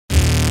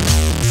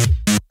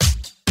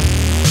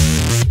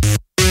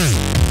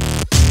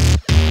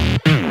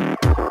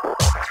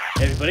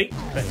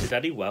everybody, Collector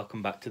Daddy,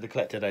 welcome back to the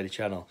Collector Daddy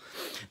channel.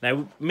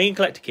 Now, me and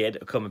Collector Kid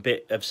have become a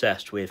bit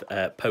obsessed with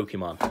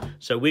Pokemon.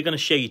 So we're going to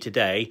show you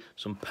today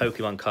some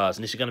Pokemon cards,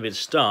 and this is going to be the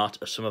start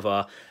of some of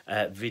our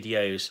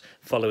videos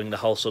following the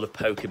whole sort of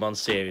Pokemon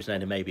series. Now,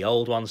 there may be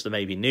old ones, there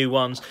may be new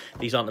ones.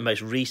 These aren't the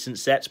most recent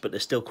sets, but they're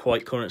still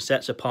quite current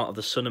sets. They're part of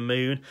the Sun and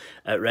Moon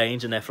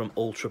range, and they're from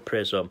Ultra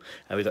Prism.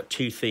 And we've got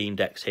two theme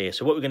decks here.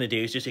 So what we're going to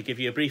do is just to give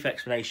you a brief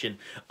explanation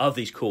of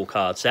these cool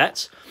card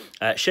sets,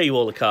 show you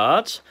all the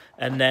cards,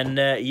 and then,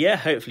 yeah,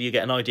 hopefully you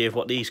get an idea of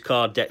what these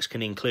card decks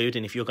can include,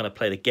 and if you're going to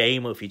play the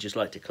game or if you just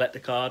like to collect the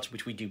cards,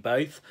 which we do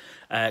both,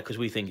 because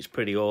we think it's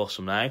pretty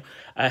awesome now.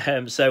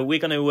 So we're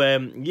going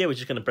to, yeah, we're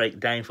just going to break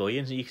it down for you,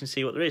 and you can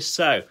see what there is.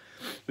 So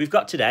we've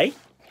got today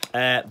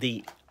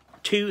the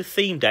two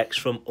theme decks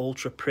from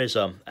Ultra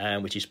Prism,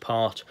 which is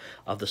part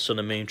of the Sun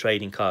and Moon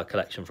trading card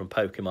collection from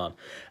Pokemon,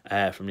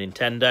 from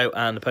Nintendo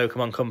and the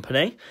Pokemon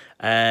Company.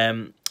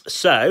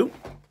 So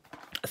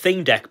a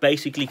theme deck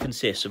basically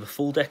consists of a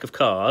full deck of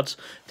cards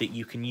that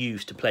you can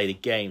use to play the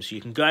game. So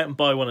you can go out and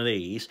buy one of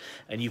these,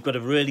 and you've got a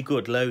really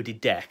good loaded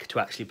deck to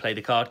actually play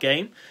the card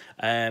game.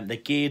 They're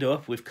geared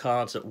up with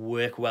cards that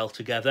work well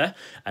together,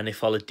 and they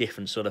follow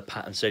different sort of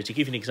patterns. So to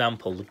give you an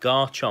example, the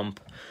Garchomp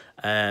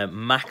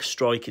Mach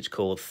Strike, it's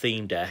called,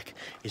 theme deck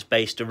is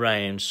based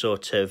around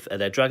sort of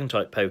their dragon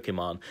type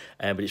Pokemon,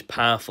 but it's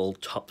powerful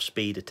top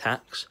speed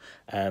attacks.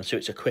 So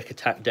it's a quick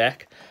attack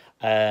deck.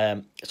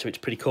 So it's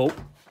pretty cool.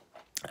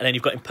 And then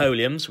you've got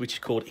Imperials, which is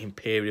called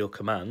Imperial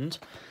Command,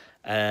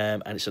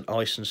 and it's an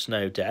ice and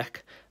snow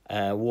deck.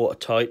 Water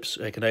types,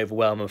 they can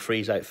overwhelm and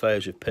freeze out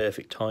foes with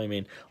perfect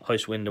timing,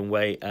 ice, wind and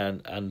wave,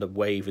 and the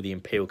wave of the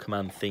Imperial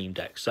Command theme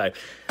deck. So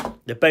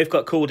they've both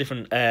got cool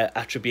different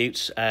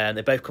attributes, and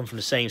they both come from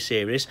the same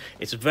series.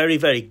 It's a very,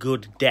 very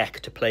good deck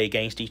to play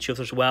against each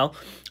other as well,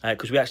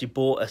 because we actually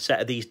bought a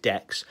set of these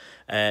decks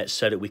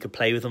so that we could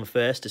play with them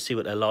first to see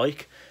what they're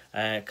like.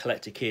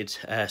 Collector Kids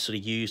sort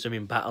of use them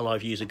in battle.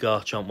 I've used a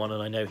Garchomp one,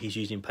 and I know he's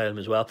using Imperial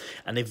as well,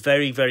 and they're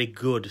very, very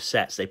good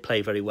sets. They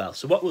play very well.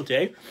 So what we'll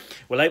do,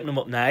 we'll open them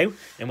up now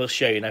and we'll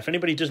show you. Now, if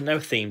anybody doesn't know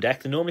a theme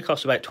deck, they normally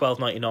cost about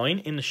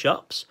 $12.99 in the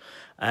shops.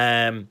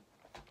 And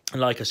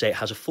like I say, it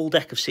has a full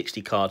deck of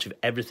 60 cards with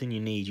everything you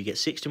need. You get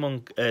 60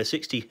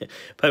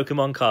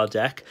 Pokemon card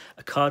deck,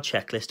 a card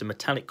checklist, a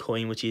metallic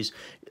coin, which is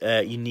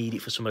you need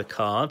it for some of the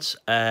cards,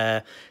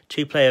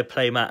 two-player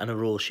playmat and a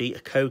rule sheet, a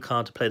code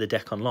card to play the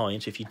deck online.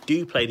 So if you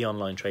do play the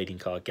online trading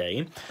card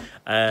game,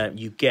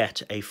 you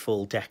get a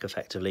full deck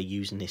effectively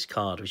using this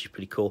card, which is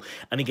pretty cool.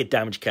 And you get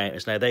damage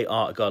counters. Now, they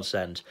are a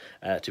godsend,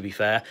 to be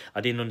fair. I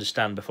didn't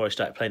understand before I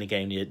started playing the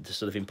game the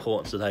sort of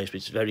importance of those, but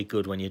it's very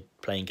good when you're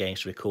playing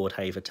games to record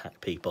how you've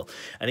attacked people.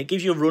 And it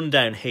gives you a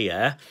rundown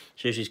here,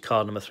 shows you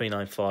card number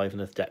 395 and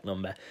the deck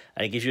number,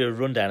 and it gives you a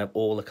rundown of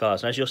all the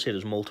cards. And as you'll see,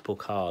 there's multiple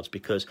cards,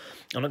 because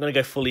I'm not going to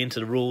go fully into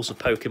the rules of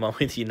Pokemon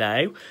with you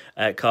now,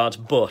 cards,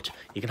 but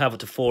you can have up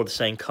to 4 of the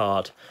same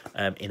card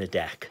in a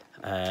deck.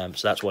 So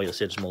that's why you'll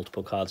see there's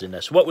multiple cards in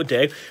there. So what we'll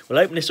do, we'll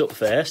open this up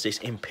first, this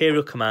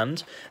Imperial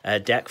Command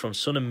deck from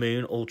Sun and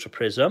Moon Ultra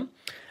Prism,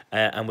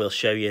 and we'll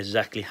show you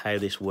exactly how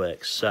this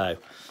works. So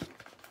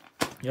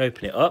you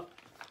open it up,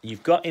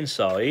 you've got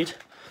inside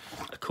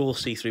a cool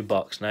see-through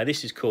box. Now,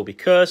 this is cool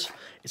because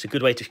it's a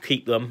good way to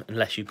keep them,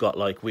 unless you've got,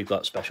 like, we've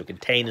got special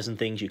containers and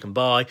things you can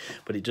buy,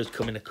 but it does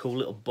come in a cool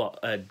little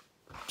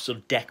sort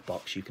of deck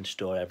box you can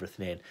store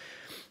everything in.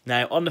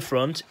 Now, on the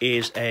front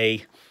is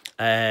a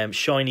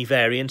shiny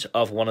variant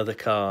of one of the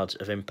cards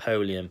of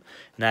Imperial.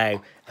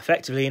 Now,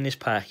 effectively in this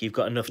pack, you've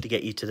got enough to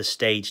get you to the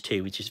stage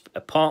 2, which is,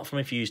 apart from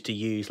if you used to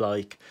use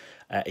like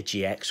a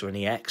GX or an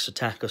EX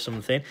attack or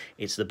something,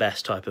 it's the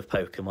best type of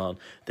Pokemon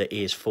that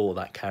is for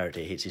that character.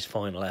 It's his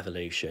final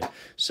evolution.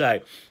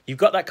 So you've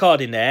got that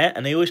card in there,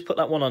 and they always put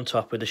that one on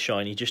top with a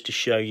shiny just to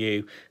show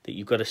you that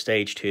you've got a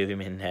stage 2 of him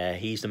in there.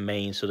 He's the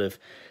main sort of,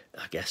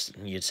 I guess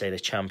you'd say, the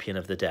champion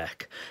of the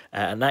deck.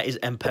 And that is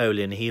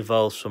Imperial. He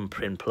evolves from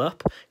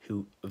Prinplup,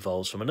 who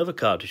evolves from another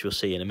card, which we'll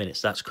see in a minute.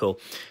 So that's cool.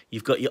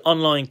 You've got your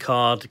online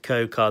card, the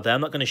code card there.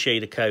 I'm not going to show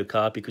you the code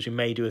card because we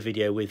may do a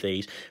video with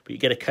these, but you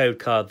get a code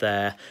card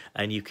there,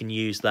 and you can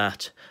use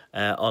that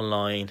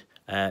online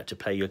to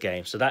play your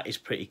game. So that is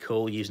pretty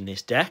cool using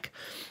this deck.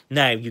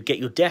 Now, you get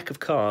your deck of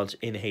cards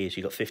in here. So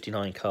you've got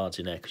 59 cards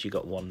in there because you've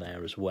got one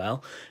there as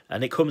well.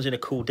 And it comes in a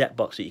cool deck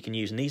box that you can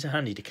use. And these are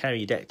handy to carry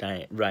your deck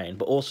down around,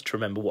 but also to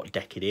remember what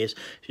deck it is. So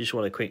you just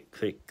want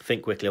to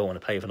think quickly, I want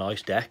to play with an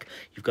ice deck.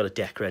 You've got a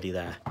deck ready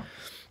there.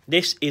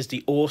 This is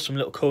the awesome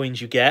little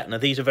coins you get. Now,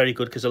 these are very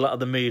good because a lot of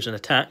the moves and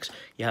attacks,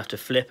 you have to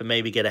flip and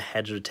maybe get a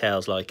heads or a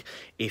tails. Like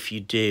if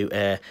you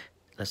do...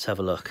 let's have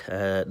a look.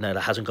 No,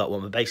 that hasn't got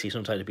one, but basically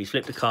sometimes it'll be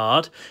flip the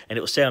card and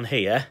it will say on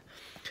here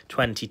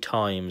 20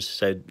 times,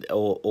 so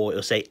or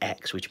it'll say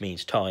X, which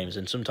means times,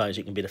 and sometimes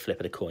it can be the flip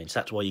of the coins.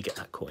 That's why you get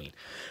that coin.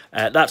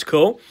 That's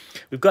cool.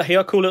 We've got here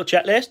a cool little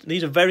checklist.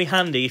 These are very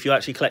handy if you're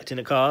actually collecting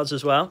the cards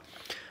as well.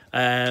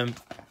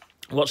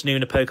 What's new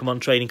in the Pokemon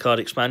trading card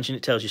expansion?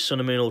 It tells you Sun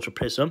and Moon Ultra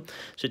Prism.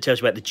 So it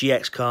tells you about the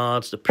GX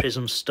cards, the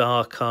Prism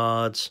Star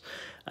cards,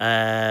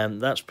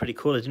 That's pretty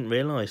cool. I didn't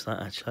realise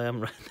that, actually. I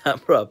haven't read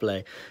that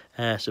properly.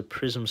 So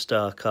Prism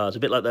Star cards, a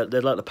bit like that.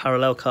 They're like the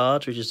parallel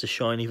cards, which is the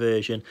shiny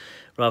version.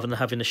 Rather than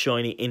having the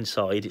shiny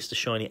inside, it's the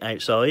shiny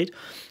outside.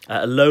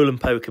 A Alolan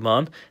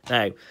Pokemon.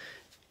 Now,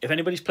 if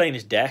anybody's playing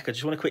this deck, I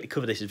just want to quickly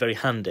cover this. It's very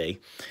handy.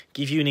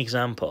 Give you an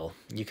example.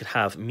 You could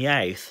have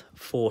Meowth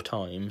 4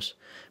 times.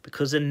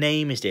 Because the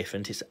name is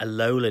different, it's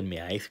Alolan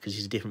Meowth, because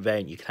he's a different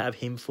variant. You can have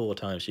him 4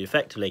 times. So you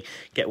effectively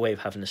get away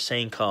with having the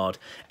same card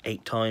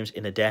 8 times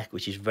in a deck,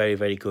 which is very,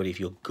 very good if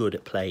you're good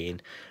at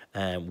playing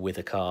with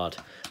a card.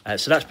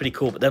 So that's pretty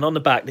cool. But then on the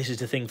back, this is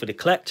the thing for the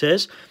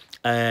collectors.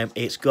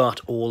 It's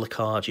got all the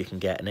cards you can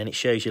get. And then it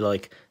shows you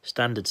like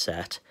standard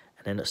set.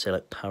 And then let's say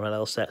like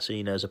parallel set, so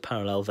you know there's a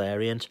parallel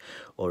variant,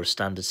 or a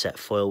standard set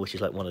foil, which is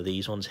like one of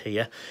these ones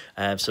here.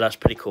 So that's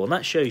pretty cool, and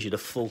that shows you the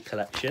full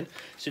collection.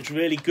 So it's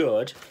really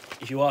good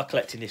if you are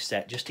collecting this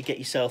set, just to get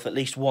yourself at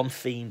least one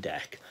theme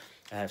deck.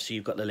 So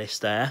you've got the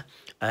list there.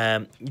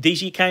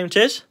 These are your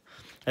counters.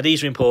 Now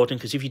these are important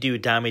because if you do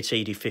damage, say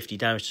you do 50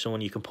 damage to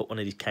someone, you can put one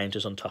of these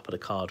counters on top of the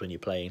card when you're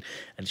playing,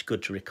 and it's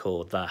good to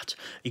record that.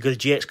 You've got a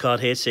GX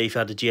card here to say if you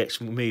had a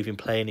GX move in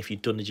play and if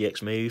you've done the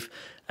GX move,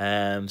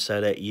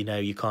 so that you know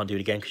you can't do it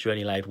again because you're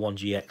only allowed 1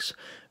 GX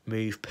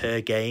move per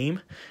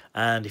game.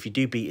 And if you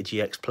do beat a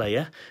GX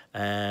player,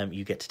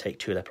 you get to take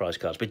 2 of their prize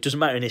cards. But it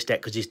doesn't matter in this deck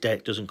because this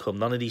deck doesn't come,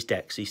 none of these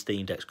decks, these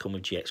theme decks come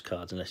with GX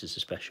cards unless it's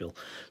a special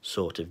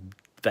sort of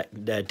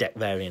deck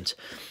variant.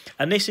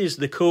 And this is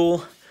the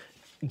cool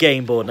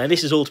game board. Now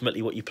this is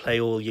ultimately what you play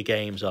all your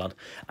games on,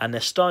 and they're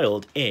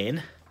styled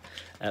in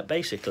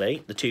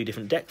basically the 2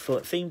 different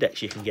theme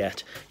decks you can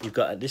get. You've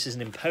got this is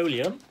an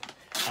Imperial,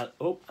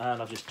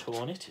 and I've just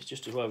torn it. It's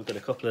just as well we've got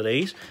a couple of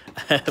these.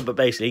 But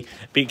basically,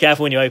 be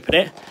careful when you open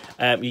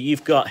it.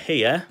 You've got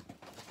here.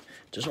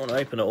 Just want to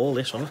open it all.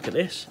 This one. Look at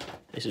this.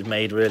 This is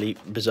made really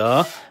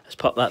bizarre. Let's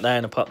pop that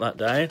down and pop that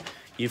down.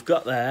 You've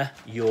got there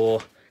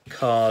your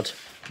card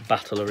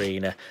battle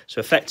arena. So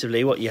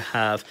effectively what you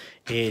have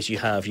is you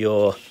have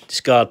your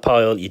discard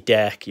pile, your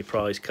deck, your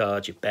prize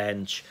cards, your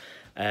bench,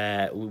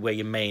 where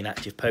your main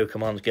active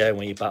Pokemons go,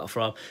 where you battle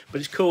from.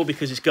 But it's cool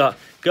because it's got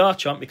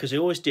Garchomp, because they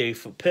always do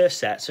for per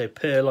set. So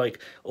per like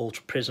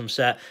Ultra Prism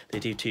set, they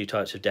do 2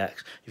 types of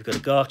decks. You've got a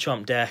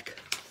Garchomp deck,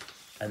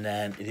 and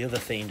then the other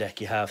theme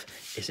deck you have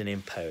is an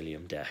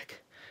Imperial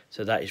deck.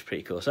 So that is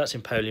pretty cool. So that's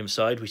Imperial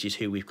side, which is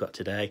who we've got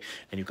today,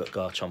 and you've got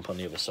Garchomp on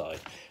the other side.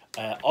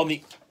 On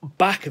the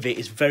back of it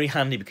is very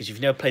handy because if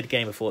you've never played the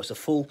game before, it's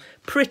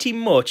pretty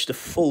much the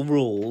full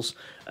rules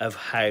of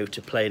how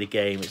to play the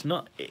game. It's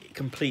not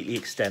completely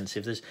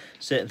extensive. There's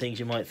certain things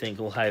you might think,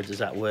 well, how does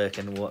that work,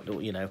 and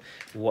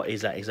what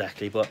is that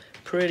exactly? But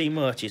pretty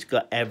much it's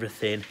got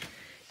everything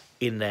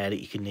in there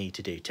that you can need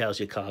to do. Tells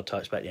you card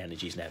types, about the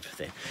energies and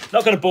everything.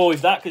 Not going to bore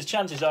with that because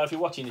chances are if you're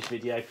watching this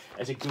video,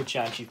 there's a good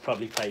chance you've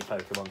probably played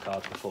Pokemon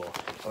cards before,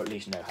 or at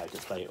least know how to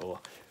play it, or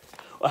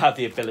have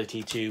the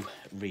ability to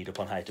read up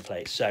on how to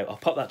play it. So I'll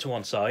pop that to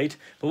one side.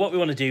 But what we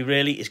want to do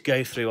really is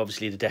go through,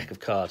 obviously, the deck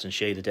of cards and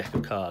show you the deck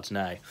of cards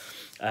now.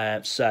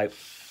 So,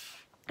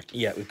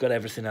 yeah, we've got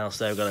everything else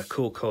there. We've got a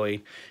cool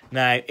coin.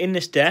 Now, in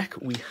this deck,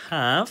 we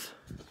have...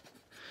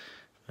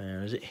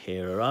 Where is it?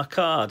 Here are our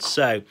cards.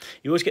 So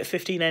you always get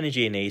 15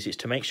 energy in these. It's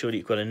to make sure that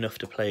you've got enough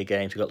to play a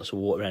game. So we've got lots of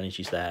water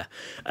energies there.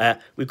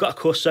 We've got a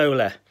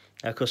Corsola.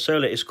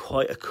 Corsola is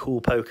quite a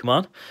cool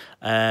Pokemon.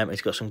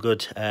 It's got some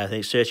good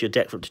things. Search your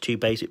deck for up to 2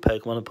 basic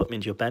Pokemon and put them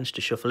into your bench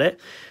to shuffle it.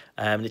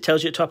 And it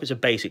tells you at the top it's a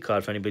basic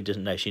card for anybody who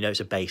doesn't know. So you know it's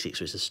a basic,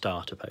 so it's a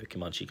starter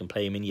Pokemon. So you can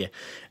play him in your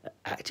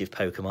active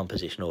Pokemon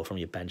position or from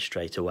your bench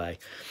straight away.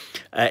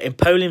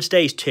 Imperial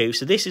stage 2.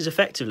 So this is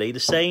effectively the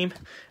same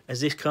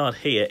as this card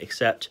here,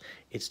 except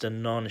it's the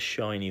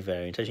non-shiny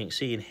variant. As you can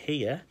see in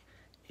here,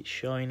 it's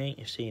shiny.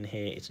 You see in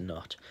here, it's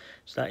not.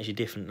 So that is your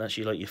different. That's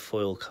your your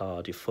foil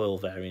card, your foil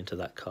variant of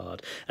that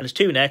card. And there's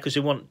 2 in there because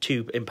we want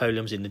 2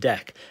 Imperials in the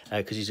deck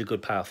because he's a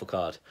good, powerful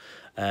card.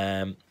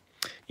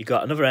 You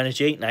got another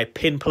energy now.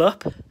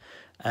 Pinplup.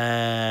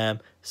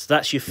 So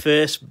that's your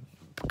first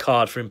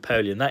card for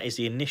Imperial. That is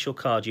the initial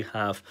card you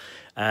have.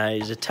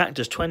 His attack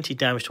does 20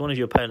 damage to one of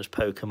your opponent's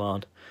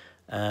Pokemon.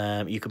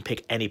 You can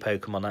pick any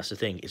Pokemon, that's the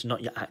thing. It's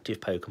not your active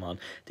Pokemon.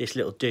 This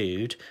little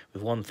dude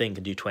with one thing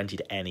can do 20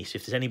 to any. So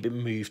if there's any bit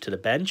moved to the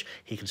bench,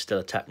 he can still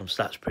attack them.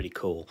 So that's pretty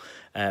cool.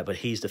 But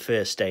he's the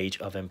first stage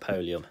of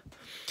Imperial.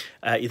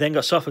 You then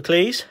got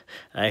Sophocles.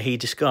 He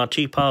discards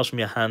 2 piles from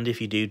your hand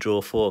if you do draw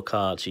 4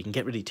 cards. So you can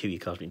get rid of 2 of your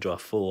cards, but you draw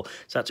 4.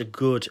 So that's a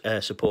good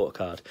support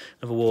card.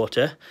 Another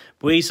water.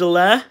 Weasel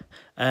there.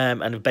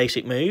 And a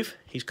basic move.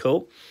 He's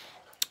cool.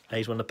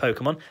 He's one of the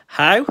Pokemon.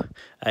 How?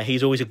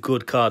 He's always a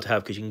good card to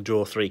have because you can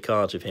draw 3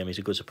 cards with him. He's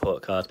a good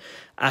support card.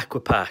 Aqua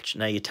Patch.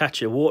 Now, you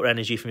attach your water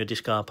energy from your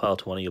discard pile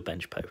to one of your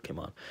bench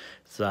Pokemon.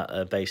 So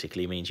that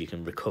basically means you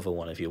can recover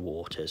one of your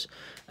waters.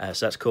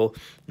 So that's cool.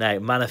 Now,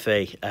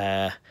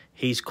 Manaphy.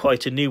 He's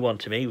quite a new one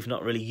to me. We've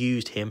not really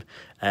used him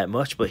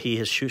much, but he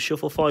has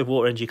shuffled 5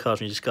 water energy cards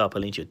from your discard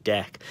pile into your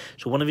deck.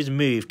 So one of his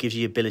moves gives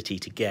you the ability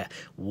to get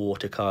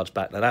water cards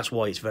back. Now that's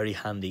why it's very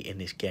handy in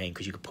this game,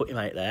 because you can put him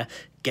out there,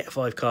 get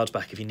 5 cards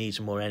back if you need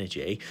some more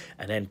energy,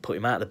 and then put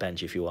him out of the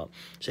bench if you want.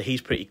 So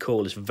he's pretty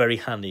cool. It's very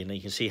handy, and you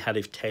can see how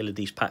they've tailored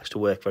these packs to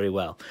work very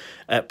well.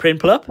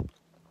 Prinplup.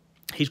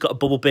 He's got a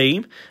bubble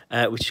beam,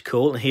 which is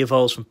cool, and he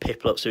evolves from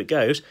Piplup. So it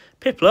goes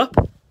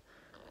Piplup,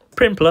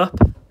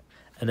 Prinplup,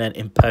 and then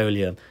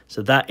Imperial.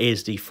 So that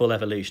is the full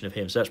evolution of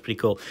him. So that's pretty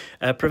cool.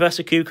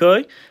 Professor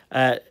Kukui,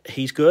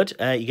 he's good.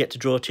 You get to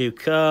draw 2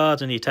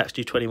 cards, and he attacks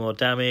do 20 more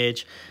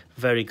damage.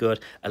 Very good.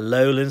 A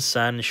Lowland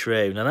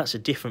Sandshrew. Now that's a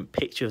different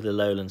picture of the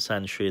Lowland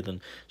Sandshrew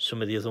than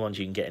some of the other ones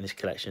you can get in this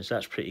collection. So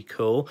that's pretty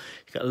cool.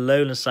 You've got a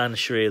Lowland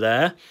Sandshrew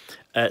there.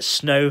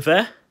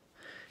 Snover,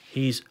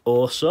 he's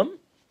awesome.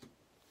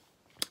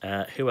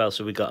 Who else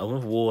have we got?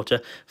 With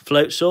water.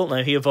 Floatzel.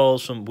 Now he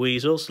evolves from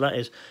Weasel, so that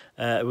is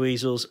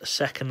Weasel's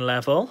 2nd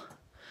level.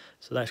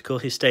 So that's cool.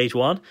 His stage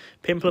 1.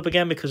 Piplup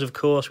again, because of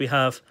course we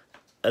have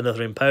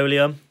another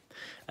Imperial.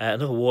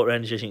 Another water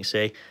energy, as you can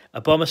see.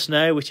 A Bomber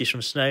Snow, which is from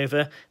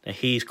Snover. Now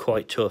he's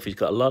quite tough. He's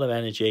got a lot of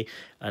energy,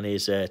 and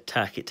his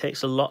attack, it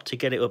takes a lot to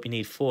get it up. You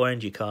need 4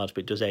 energy cards,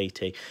 but it does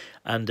 80.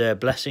 And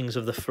Blessings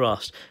of the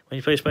Frost. When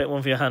you place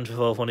one for your hand to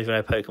evolve one of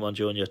your Pokemon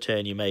during your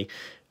turn, you may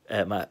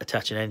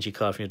attach an energy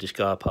card from your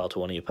discard pile to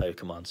one of your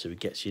Pokemon, so it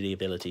gets you the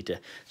ability to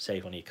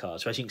save on your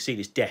cards. So as you can see,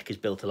 this deck is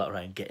built a lot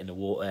around getting the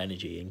water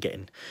energy and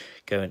getting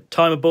going.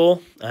 Timer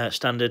Ball,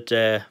 standard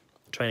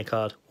trainer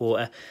card,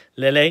 water.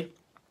 Lily,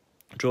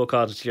 draw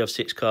cards until you have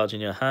 6 cards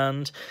in your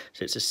hand.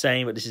 So it's the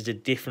same, but this is a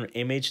different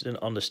image than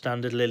on the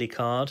standard Lily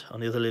card, on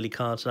the other Lily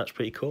card, so that's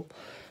pretty cool.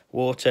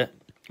 Water.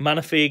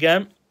 Manaphy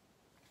again.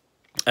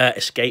 A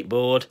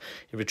skateboard.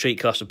 The retreat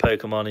cost of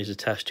Pokemon is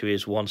attached to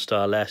his 1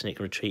 star less, and it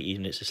can retreat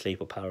even if it's asleep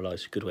or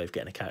paralysed. A good way of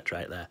getting a character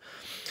out there.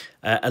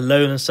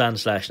 Alolan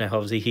Sandslash. Now,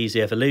 obviously, he's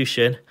the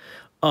evolution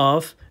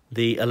of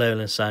the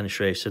Alolan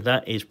Sandshrew, so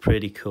that is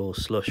pretty cool.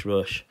 Slush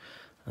Rush.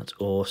 That's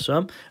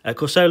awesome.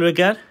 Corsola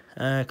again,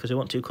 because I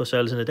want 2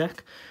 Corsolas in the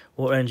deck.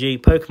 Water Energy.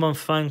 Pokemon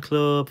Fan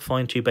Club.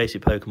 Find 2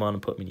 basic Pokemon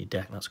and put them in your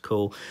deck. That's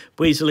cool.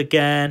 Weasel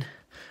again.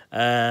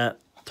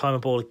 Timer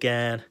Ball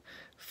again.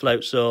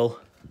 Floatzel.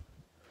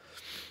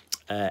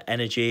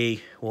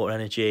 Energy, water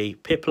energy,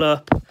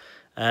 Piplup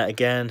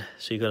again,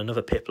 so you've got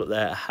another Piplup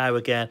there, a How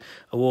again,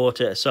 a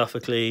water, a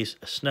Sophocles,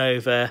 a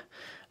Snover,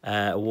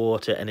 a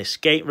water, an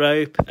Escape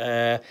Rope.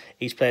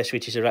 Each player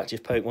switches their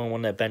active Pokemon, one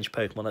of their bench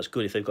Pokemon. That's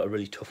good if they've got a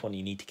really tough one,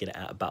 you need to get it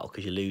out of battle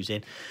because you're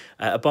losing.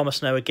 A Bomber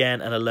Snow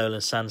again, and a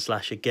Lowland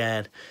Sandslash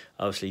again,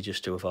 obviously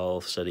just to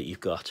evolve so that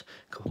you've got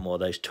a couple more of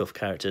those tough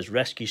characters.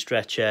 Rescue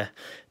Stretcher,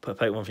 put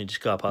a Pokemon from your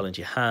discard pile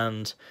into your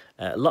hand.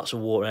 Lots of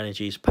water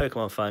energies.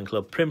 Pokemon Fan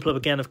Club. Prinplup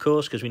again, of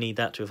course, because we need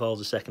that to evolve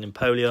the 2nd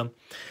Imperial.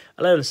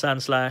 A Lowland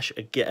Sandslash,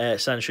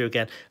 Sandshrew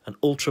again, an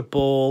Ultra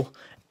Ball,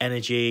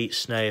 Energy,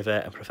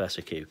 Snover, and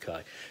Professor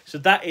Kukai. So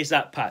that is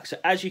that pack. So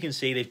as you can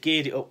see, they've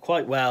geared it up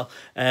quite well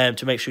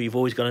to make sure you've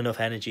always got enough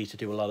energy to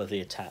do a lot of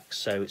the attacks.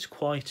 So it's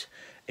quite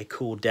a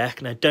cool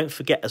deck. Now, don't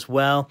forget as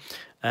well,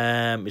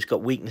 it's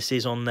got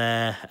weaknesses on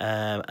there.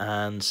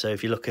 And so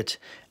if you look at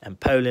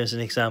Empoleon as an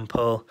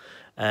example,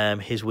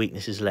 his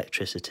weakness is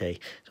electricity.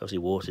 So obviously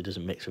water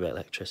doesn't mix with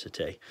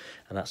electricity,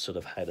 and that's sort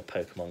of how the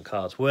Pokemon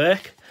cards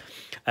work.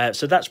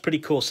 So that's pretty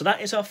cool. So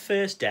that is our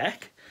first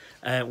deck,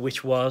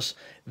 which was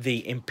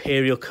the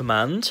Imperial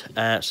Command.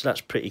 So that's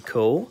pretty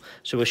cool.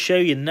 So we'll show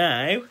you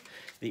now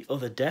the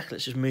other deck.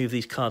 Let's just move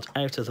these cards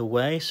out of the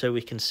way so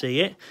we can see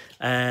it.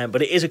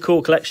 But it is a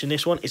cool collection,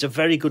 this one. It's a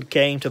very good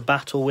game to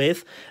battle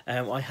with.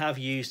 I have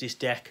used this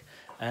deck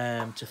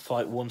to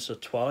fight once or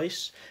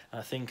twice.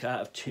 I think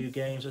out of 2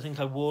 games, I think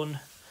I won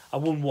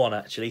 1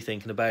 actually,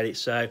 thinking about it.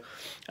 So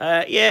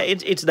yeah,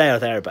 it's there or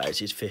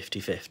thereabouts. It's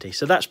 50-50.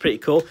 So that's pretty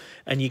cool.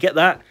 And you get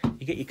that,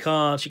 you get your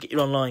cards, you get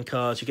your online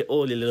cards, you get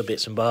all your little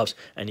bits and bobs,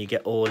 and you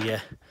get all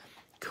your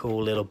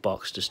cool little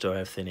box to store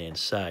everything in.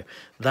 So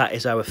that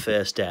is our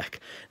first deck.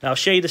 Now I'll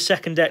show you the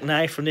second deck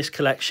now from this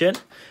collection.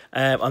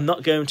 I'm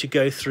not going to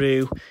go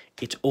through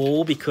it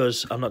all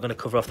because I'm not going to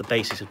cover off the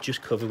basics. I'll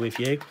just cover with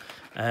you.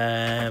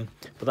 But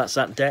that's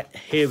that deck.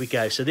 Here we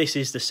go. So this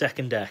is the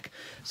second deck.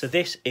 So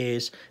this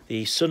is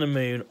the Sun and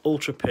Moon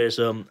Ultra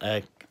Prism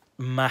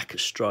Mach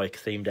Strike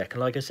theme deck.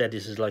 And like I said,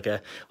 this is like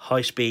a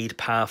high-speed,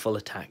 powerful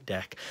attack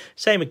deck.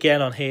 Same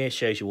again on here.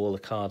 Shows you all the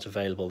cards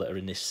available that are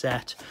in this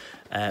set.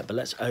 But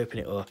let's open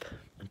it up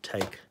and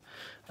take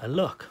a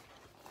look.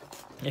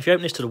 If you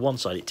open this to the one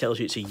side, it tells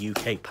you it's a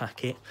UK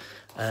packet.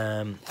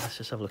 Let's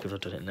just have a look if I've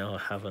done it. No, I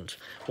haven't.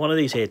 One of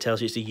these here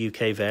tells you it's the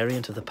UK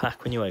variant of the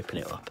pack when you open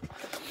it up.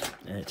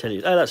 It tells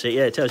you, oh, that's it.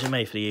 Yeah, it tells you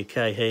made for the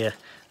UK here.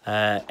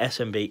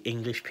 SMB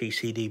English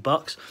PCD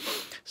box.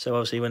 So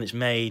obviously when it's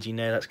made, you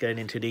know that's going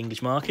into the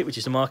English market, which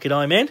is the market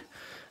I'm in.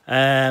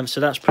 So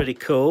that's pretty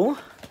cool.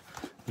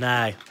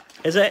 Now,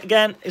 is it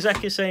again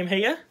exactly the same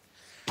here?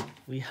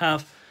 We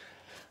have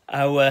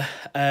our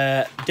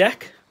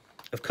deck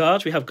of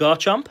cards. We have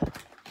Garchomp.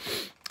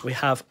 We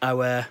have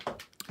our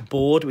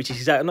board, which is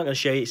exactly, I'm not going to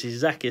show you, it's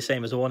exactly the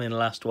same as the one in the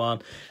last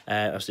one.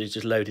 Obviously it's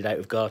just loaded out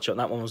with Garchomp.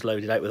 That one was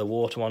loaded out with a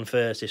water one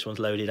first. This one's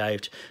loaded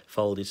out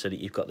folded so that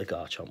you've got the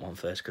Garchomp one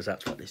first, because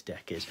that's what this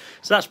deck is.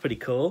 So that's pretty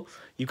cool.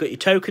 You've got your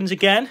tokens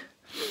again.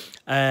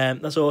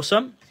 That's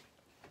awesome.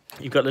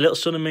 You've got the little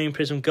Sun and Moon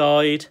Prism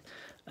guide,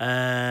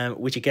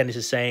 which again is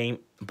the same,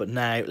 but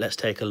now let's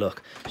take a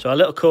look. So our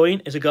little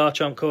coin is a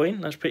Garchomp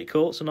coin. That's pretty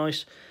cool. It's a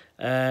nice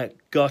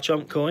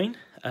Garchomp coin.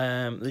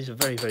 These are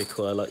very, very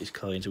cool. I like these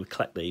coins. We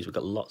collect these. We've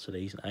got lots of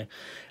these now.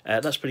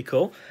 That's pretty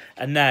cool.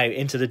 And now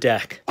into the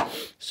deck.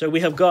 So we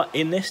have got,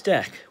 in this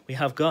deck, we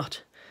have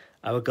got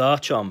our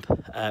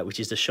Garchomp, which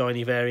is the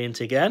shiny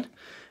variant again.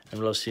 And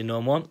we'll obviously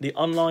normal one. The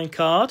online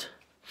card.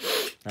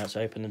 Now let's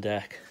open the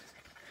deck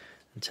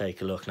and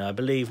take a look. Now I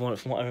believe, from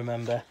what I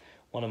remember,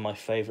 one of my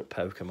favourite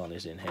Pokemon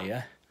is in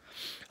here.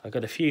 I've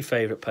got a few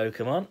favourite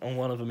Pokemon, and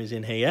one of them is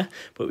in here.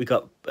 But we've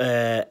got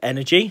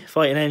Energy,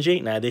 Fighting Energy.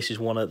 Now, this is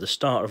one at the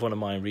start of one of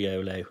mine,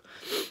 Riolo.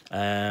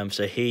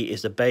 So he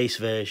is the base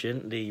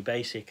version, the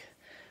basic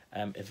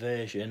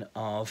version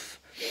of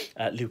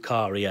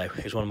Lucario,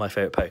 who's one of my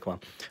favourite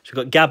Pokemon. So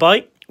we've got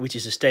Gabite, which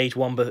is the stage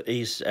one, but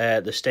he's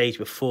the stage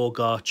before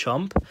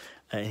Garchomp.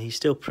 And he's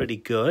still pretty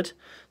good.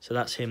 So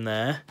that's him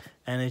there.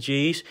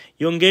 Energies,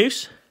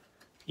 Yungoos,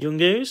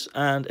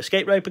 and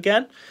Escape Rope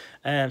again.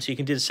 So you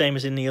can do the same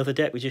as in the other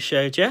deck we just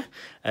showed you.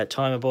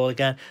 Timer Ball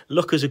again.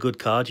 Looker's a good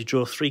card. You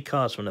draw 3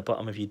 cards from the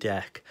bottom of your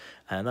deck.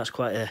 And that's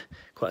quite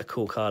a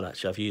cool card,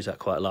 actually. I've used that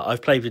quite a lot.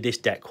 I've played with this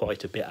deck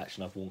quite a bit,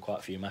 actually. I've won quite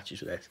a few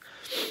matches with this.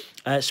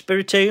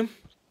 Spiritomb.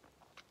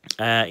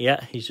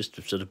 Yeah, he's just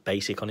sort of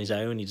basic on his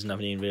own. He doesn't have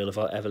any real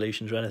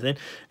evolutions or anything.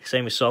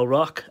 Same with Soul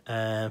Rock.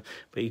 But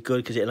he's good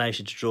because it allows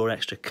you to draw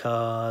extra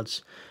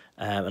cards.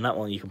 And that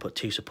one you can put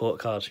 2 support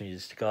cards from your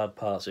discard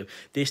part. So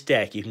this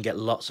deck you can get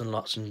lots and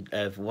lots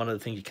of, one of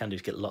the things you can do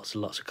is get lots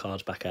and lots of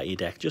cards back out of your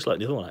deck, just like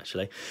the other one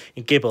actually.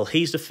 In Gibble,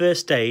 he's the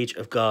first stage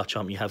of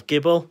Garchomp. You have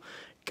Gibble,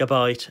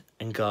 Gabite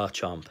and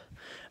Garchomp.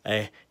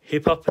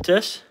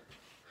 Hippopotamus,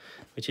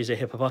 which is a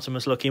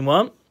hippopotamus looking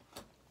one.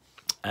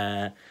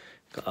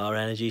 Got our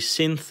energy.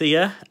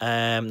 Cynthia.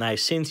 Now,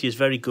 Cynthia is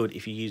very good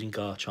if you're using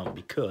Garchomp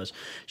because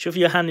shove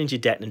your hand into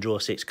your deck and draw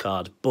 6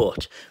 cards.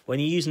 But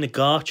when you're using the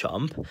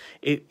Garchomp,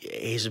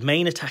 his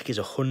main attack is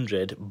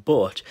 100.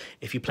 But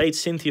if you played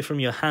Cynthia from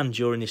your hand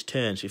during this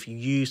turn, so if you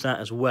use that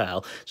as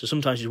well, so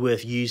sometimes it's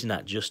worth using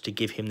that just to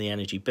give him the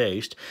energy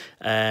boost,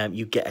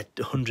 you get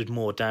 100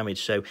 more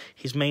damage. So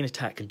his main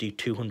attack can do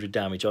 200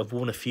 damage. I've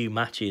won a few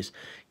matches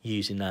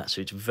using that,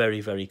 so it's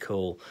very, very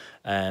cool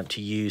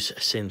to use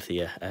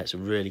Cynthia. It's a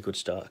really good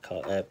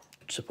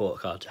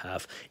support card to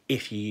have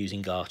if you're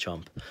using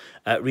Garchomp.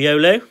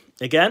 Riolo,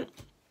 again,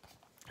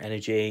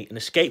 energy and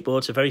the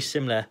skateboards are very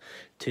similar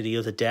to the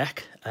other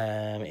deck.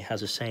 It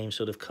has the same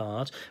sort of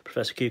cards.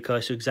 Professor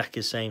Kukai, so exactly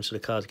the same sort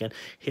of cards again.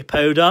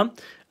 Hippodon.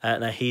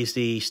 Now he's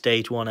the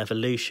stage 1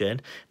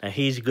 evolution. Now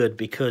he's good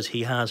because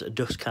he has a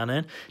dust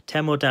cannon,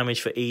 10 more damage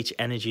for each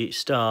energy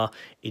star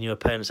in your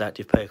opponent's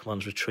active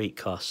Pokemon's retreat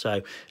cost.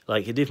 So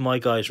like if my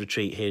guy's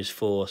retreat here is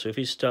 4, so if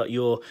you start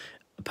your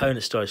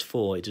opponent's star is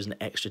 4, it does an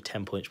extra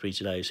 10 points for each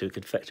of those, so it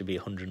could effectively be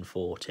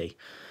 140.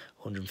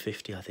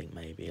 150, I think,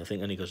 maybe. I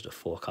think only goes to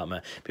 4, can't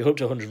remember. But up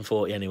to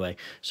 140 anyway.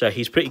 So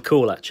he's pretty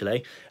cool,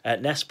 actually.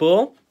 Nest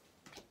Ball,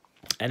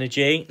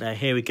 energy. Now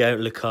here we go,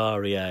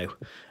 Lucario.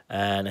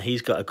 And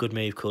he's got a good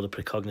move called a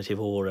Precognitive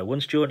Aura.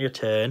 Once during your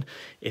turn,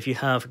 if you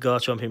have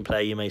Garchomp in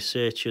play, you may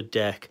search your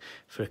deck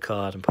for a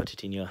card and put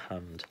it in your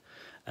hand.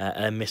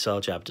 And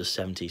Missile Jab does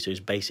 70, so his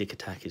basic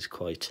attack is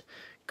quite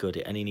good.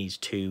 It only needs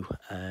 2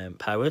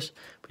 powers,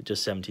 but it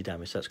does 70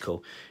 damage. That's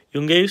cool.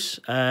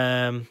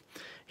 Yungoos,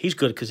 he's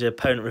good because the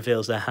opponent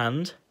reveals their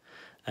hand.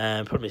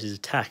 Problem is his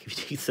attack, if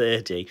you do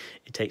 30,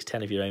 it takes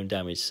 10 of your own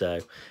damage, so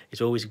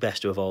it's always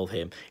best to evolve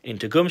him.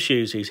 Into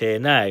Gumshoes, who's here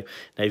now.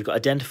 Now you've got to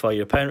identify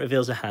your opponent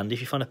reveals a hand. If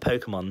you find a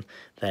Pokemon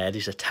there,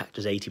 this attack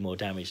does 80 more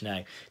damage.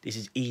 Now, this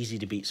is easy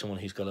to beat someone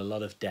who's got a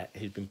lot of deck,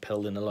 who's been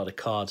pulling a lot of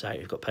cards out,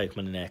 who's got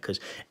Pokemon in there, because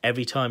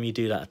every time you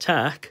do that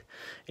attack,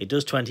 it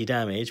does 20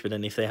 damage, but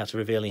then if they have to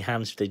reveal any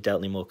hands, if they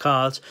dealt any more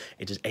cards,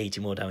 it does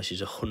 80 more damage,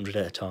 it's 100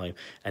 at a time.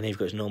 And he's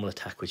got his normal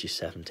attack, which is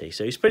 70.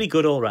 So he's pretty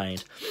good all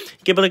round.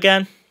 Gibble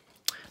again.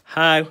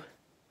 How?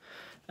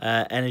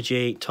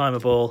 Energy, Timer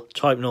Ball,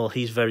 Type Null,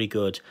 he's very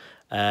good.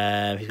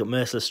 He's got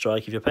Merciless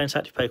Strike. If your opponent's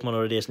active Pokemon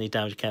already has any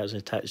damage counts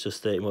and attack, it's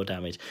just 30 more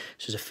damage.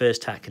 So his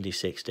first attack can do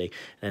 60,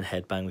 and then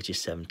Headbang, which is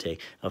 70.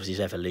 Obviously,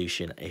 his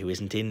Evolution, who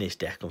isn't in this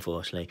deck,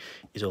 unfortunately,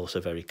 is also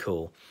very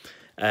cool.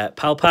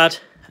 Palpad,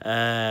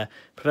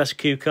 Professor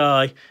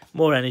Kukai,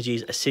 more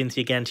energies, a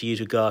Cynthia again to use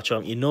with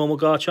Garchomp. Your normal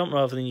Garchomp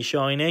rather than your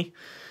shiny.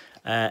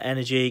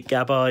 Energy,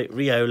 Gabite,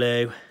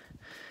 Riolo.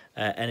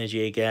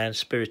 Energy again,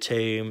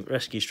 Spiritomb,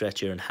 Rescue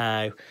Stretcher and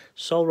How.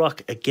 Soul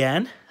Rock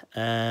again.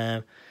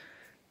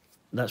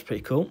 That's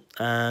pretty cool.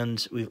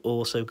 And we've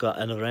also got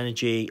another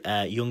energy,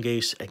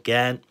 Yungoos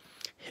again,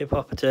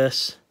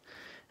 Hippopotamus,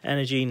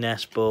 Energy,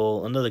 Nest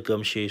Ball, another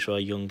Gumshoes for our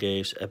young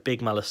goose, a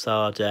big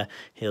Malasada,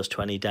 heals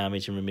 20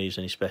 damage and removes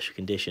any special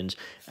conditions,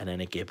 and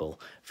then a Gibble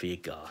for your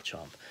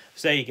Garchomp.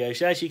 So there you go.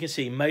 So as you can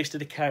see, most of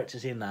the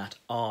characters in that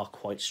are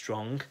quite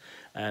strong,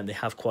 and they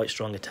have quite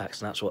strong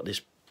attacks, and that's what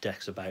this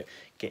deck's about,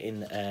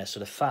 getting sort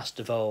of fast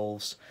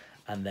evolves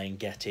and then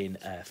getting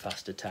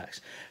fast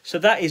attacks. So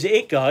that is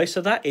it, guys.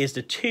 So that is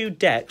the 2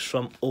 decks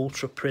from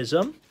Ultra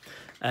Prism.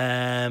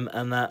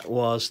 And that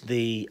was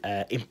the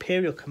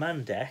Imperial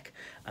Command deck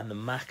and the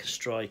Mach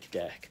Strike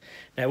deck.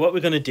 Now, what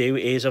we're going to do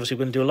is, obviously,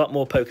 we're going to do a lot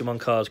more Pokemon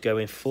cards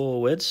going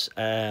forwards.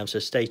 So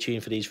stay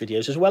tuned for these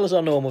videos, as well as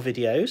our normal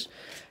videos.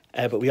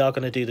 But we are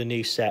going to do the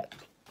new set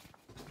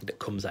that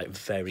comes out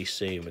very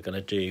soon. We're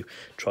going to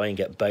try and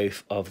get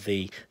both of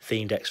the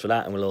theme decks for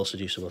that, and we'll also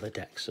do some other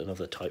decks and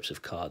other types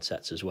of card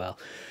sets as well.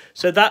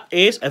 So that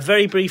is a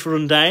very brief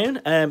rundown.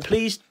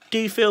 Please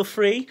do feel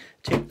free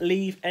to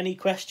leave any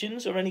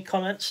questions or any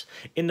comments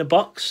in the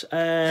box,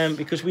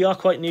 because we are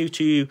quite new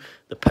to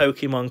the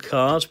Pokemon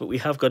cards, but we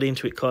have got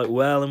into it quite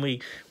well, and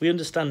we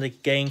understand the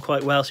game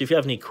quite well. So if you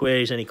have any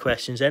queries, any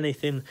questions,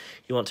 anything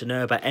you want to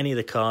know about any of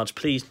the cards,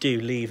 please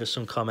do leave us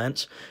some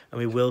comments, and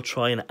we will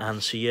try and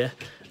answer you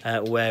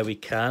where we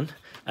can.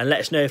 And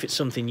let us know if it's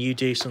something you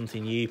do,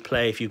 something you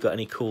play, if you've got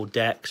any cool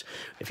decks,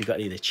 if you've got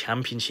any of the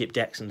championship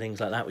decks and things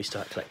like that. We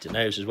start collecting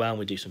those as well, and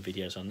we do some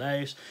videos on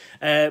those.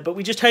 But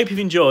we just hope you've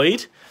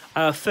enjoyed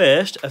our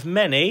first of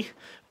many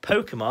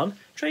Pokemon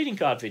trading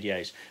card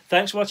videos.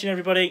 Thanks for watching,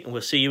 everybody, and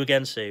we'll see you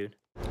again soon.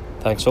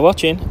 Thanks for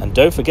watching, and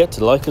don't forget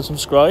to like and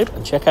subscribe,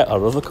 and check out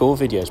our other cool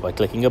videos by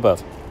clicking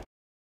above.